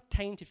it's kind of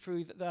tainted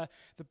through the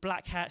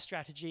black hat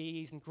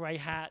strategies and grey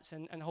hats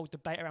and the whole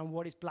debate around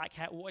what is black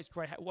hat, what is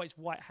grey hat, what is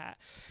white hat.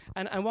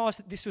 And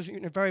whilst this was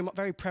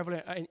very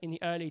prevalent in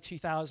the early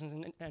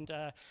 2000s and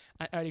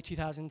early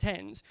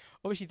 2010s,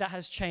 obviously that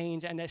has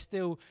changed, and there's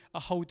still a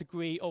whole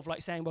degree of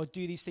like saying, well,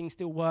 do these things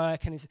still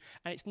work? And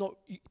it's not,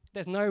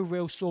 there's no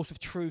real source of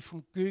truth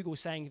from Google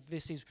saying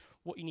this is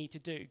what you need to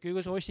do.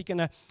 Google's obviously going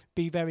to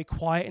be very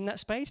quiet in that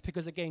space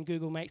because, again,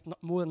 Google makes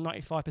more than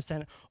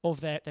 95%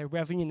 of their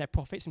revenue and their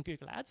profits from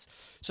Google Ads.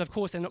 So, of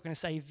course, they're not going to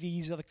say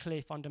these are the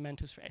clear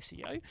fundamentals for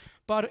SEO.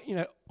 But, you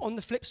know, on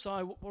the flip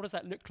side, what does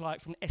that look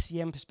like from an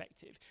SEM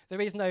perspective?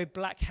 There is no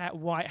black hat,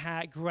 white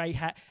hat, grey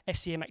hat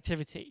SEM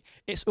activity.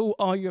 It's all,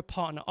 are you a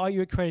partner? Are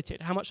you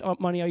accredited? How much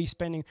money are you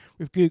spending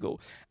with Google?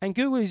 And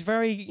Google is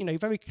very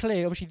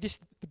clear. Obviously, this is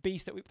the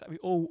beast that we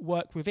all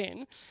work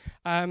within.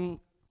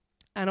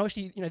 And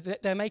obviously, you know,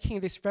 they're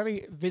making this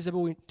very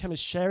visible in terms of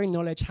sharing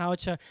knowledge, how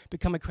to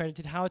become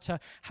accredited, how to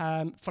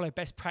follow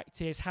best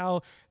practice,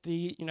 how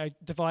the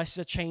devices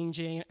are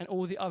changing, and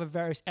all the other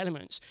various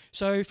elements.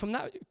 So from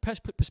that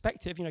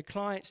perspective, you know,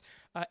 clients,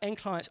 end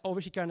clients, are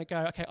obviously going to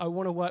go, okay, I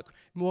want to work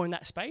more in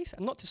that space.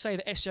 And not to say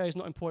that SEO is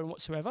not important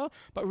whatsoever,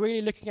 but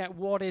really looking at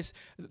what is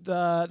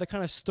the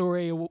kind of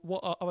story, or what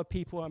are other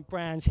people and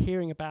brands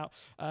hearing about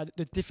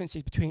the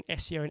differences between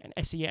SEO and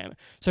SEM.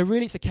 So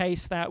really, it's the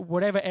case that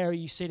whatever area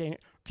you sit in,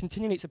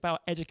 continually it's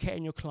about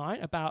educating your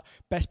client about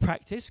best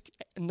practice,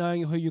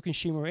 knowing who your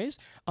consumer is,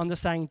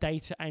 understanding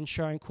data and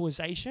showing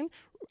causation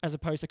as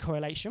opposed to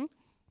correlation.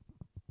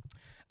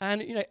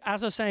 And you know,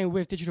 as I was saying,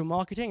 with digital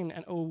marketing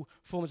and all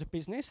forms of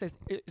business, there's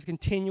a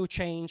continual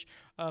change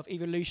of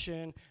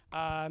evolution,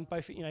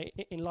 both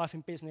in life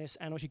and business,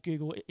 and obviously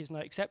Google is no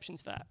exception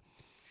to that.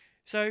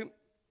 So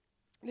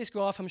this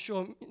graph, I'm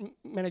sure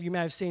many of you may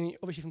have seen,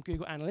 obviously from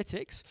Google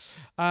Analytics,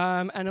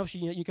 and obviously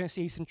you're going to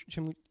see some,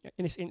 in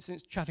this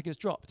instance, traffic has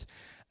dropped.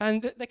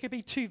 And there could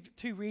be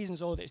two reasons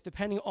of this,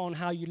 depending on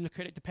how you look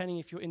at it, depending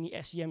if you're in the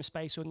SEM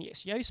space or in the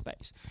SEO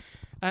space.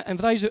 And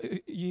for those of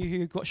you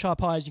who've got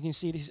sharp eyes, you can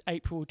see this is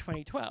April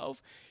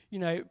 2012. You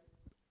know,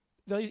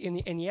 those in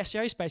the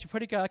SEO space, we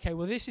probably go, okay,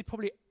 well, this is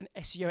probably an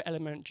SEO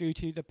element due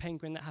to the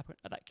penguin that happened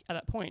at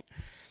that point.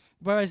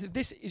 Whereas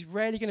this is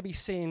rarely going to be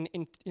seen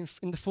in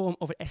the form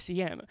of an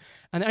SEM.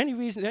 And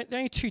the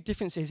only two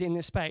differences in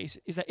this space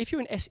is that if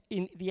you're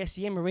in the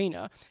SEM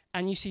arena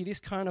and you see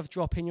this kind of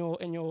drop in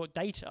your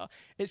data,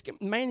 it's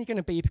mainly going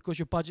to be because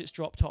your budget's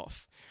dropped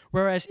off.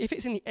 Whereas if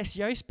it's in the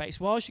SEO space,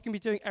 whilst you can be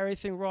doing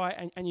everything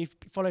right and you've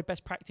followed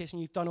best practice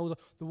and you've done all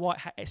the white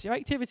hat SEO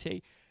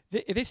activity,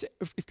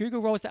 if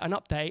Google rolls out an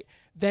update,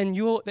 then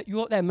you're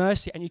at their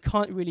mercy and you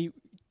can't really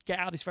get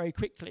out of this very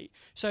quickly.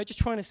 So just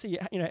trying to see,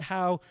 you know,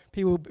 how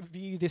people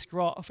view this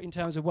graph in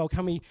terms of, well,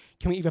 can we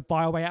either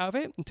buy our way out of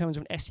it in terms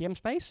of an SEM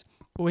space,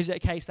 or is it a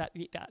case that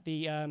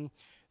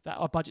that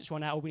our budget's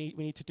run out, or we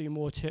need to do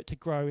more to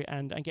grow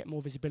and get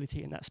more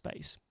visibility in that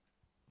space?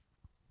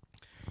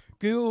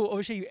 Google,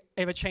 obviously,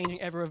 ever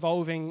changing, ever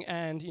evolving,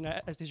 and you know,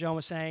 as Dejan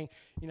was saying,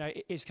 you know,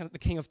 it is kind of the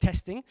king of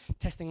testing,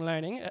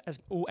 learning, as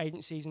all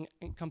agencies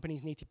and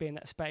companies need to be in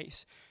that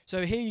space.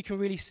 So here you can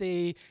really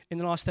see in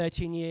the last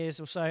 13 years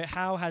or so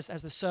how has the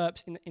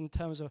SERPs in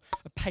terms of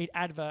a paid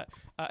advert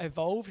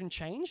evolved and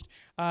changed.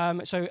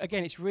 So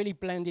again, it's really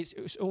blended.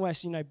 It's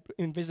almost, you know,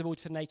 invisible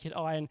to the naked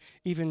eye, and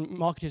even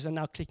marketers are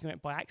now clicking on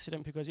it by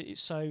accident because it is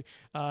so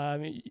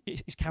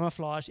it's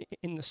camouflaged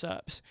in the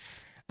SERPs.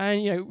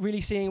 And you know,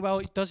 really seeing,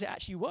 well, does it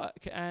actually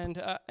work?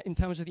 And in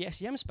terms of the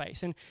SEM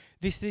space, and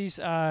this is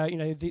you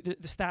know, the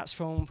stats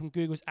from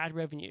Google's ad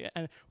revenue.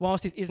 And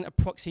whilst it isn't a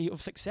proxy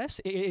of success,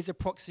 it is a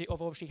proxy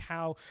of obviously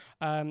how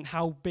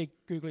big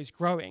Google is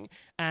growing,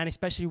 and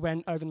especially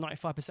when over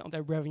 95% of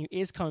their revenue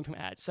is coming from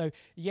ads. So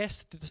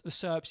yes, the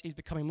SERPs is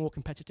becoming more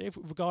competitive.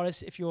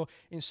 Regardless if you're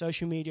in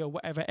social media or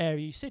whatever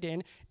area you sit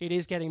in, it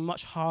is getting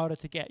much harder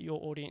to get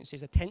your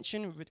audience's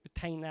attention,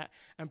 retain that,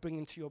 and bring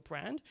them to your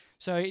brand.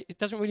 So it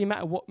doesn't really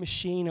matter what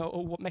machine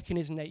or what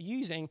mechanism they're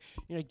using.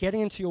 You know,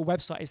 getting into your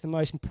website is the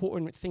most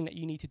important thing that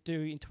you need to do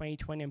in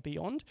 2020 and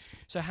beyond.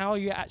 So how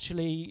you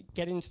actually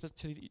get into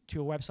to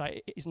your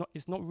website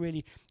is not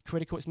really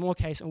critical. It's more a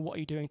case on what are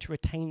you doing to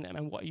retain them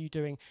and what are you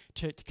doing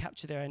to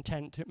capture their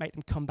intent, to make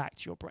them come back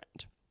to your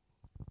brand.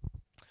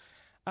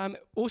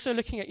 Also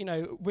looking at, you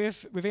know,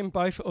 within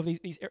both of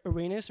these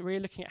arenas, really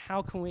looking at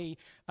how can we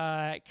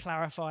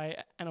clarify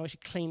and actually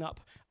clean up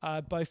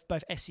both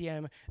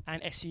SEM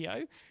and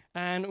SEO.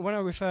 And when I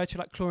refer to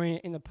like chlorine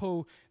in the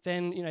pool,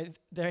 then, you know,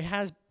 there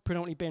has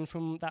predominantly been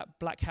from that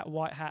black hat,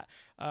 white hat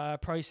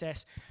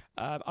process,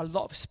 a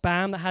lot of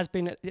spam that has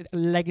been a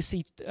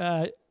legacy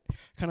kind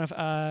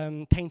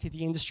of tainted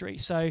the industry.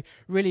 So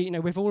really, you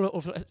know, with all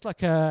of, it's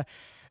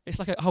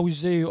like a whole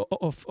zoo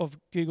of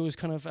Google's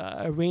kind of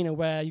arena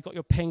where you've got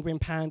your penguin,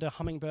 panda,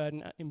 hummingbird,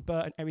 and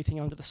bird, and everything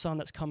under the sun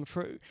that's come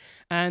through.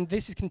 And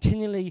this is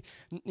continually,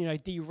 you know,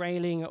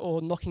 derailing or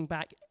knocking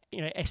back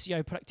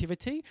SEO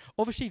productivity.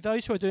 Obviously,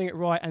 those who are doing it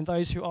right and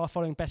those who are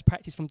following best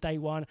practice from day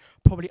one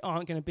probably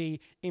aren't going to be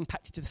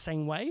impacted to the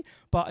same way.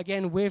 But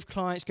again, with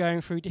clients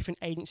going through different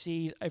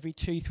agencies every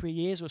 2-3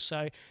 years or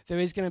so, there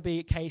is going to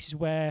be cases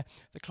where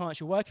the clients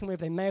you're working with,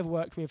 they may have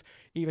worked with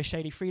either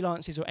shady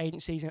freelancers or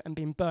agencies and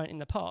been burnt in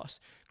the past.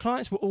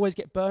 Clients will always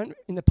get burnt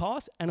in the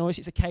past, and always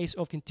it's a case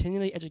of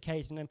continually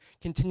educating them,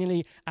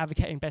 continually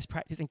advocating best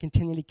practice, and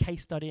continually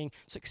case studying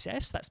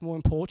success. That's more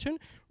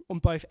important on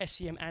both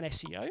SEM and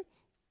SEO.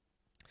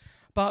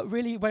 But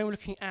really, when we're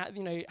looking at,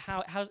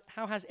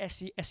 how has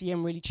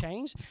SEM really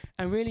changed?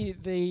 And really,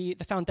 the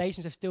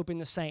foundations have still been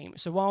the same.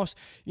 So whilst,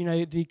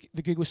 the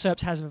Google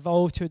SERPs has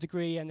evolved to a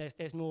degree, and there's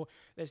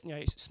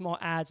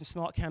smart ads and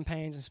smart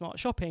campaigns and smart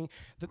shopping,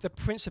 that the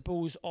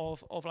principles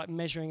of like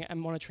measuring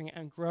and monitoring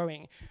and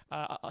growing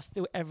are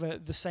still ever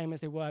the same as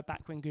they were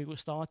back when Google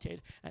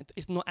started. And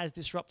it's not as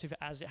disruptive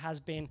as it has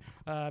been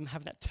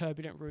having that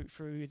turbulent route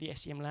through the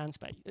SEM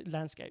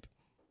landscape.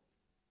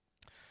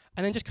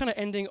 And then just kind of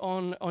ending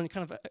on kind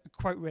of a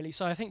quote, really.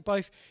 So I think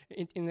both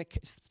in the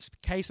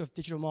case of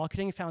digital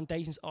marketing,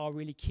 foundations are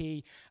really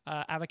key.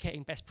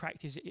 Advocating best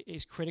practice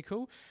is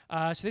critical.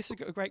 So this is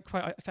a great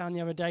quote I found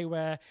the other day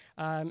where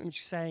I'm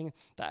just saying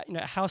that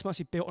a house must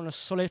be built on a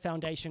solid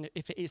foundation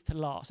if it is to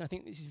last. And I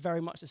think this is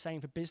very much the same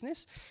for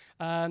business.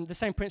 The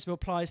same principle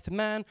applies to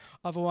man.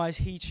 Otherwise,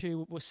 he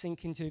too will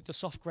sink into the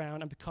soft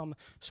ground and become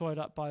swallowed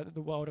up by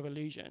the world of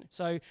illusion.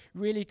 So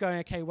really going,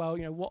 okay, well,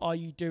 what are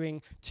you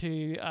doing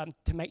to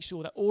make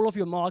sure that all of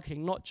your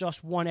marketing, not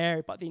just one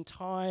area, but the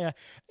entire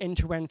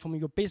end-to-end from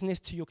your business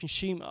to your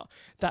consumer,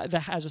 that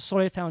has a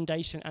solid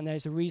foundation, and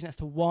there's a reason as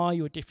to why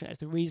you're different, there's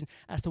the reason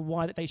as to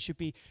why that they should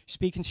be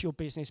speaking to your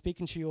business,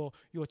 speaking to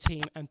your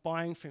team, and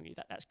buying from you.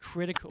 That's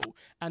critical.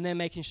 And then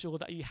making sure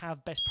that you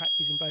have best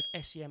practice in both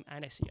SEM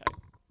and SEO.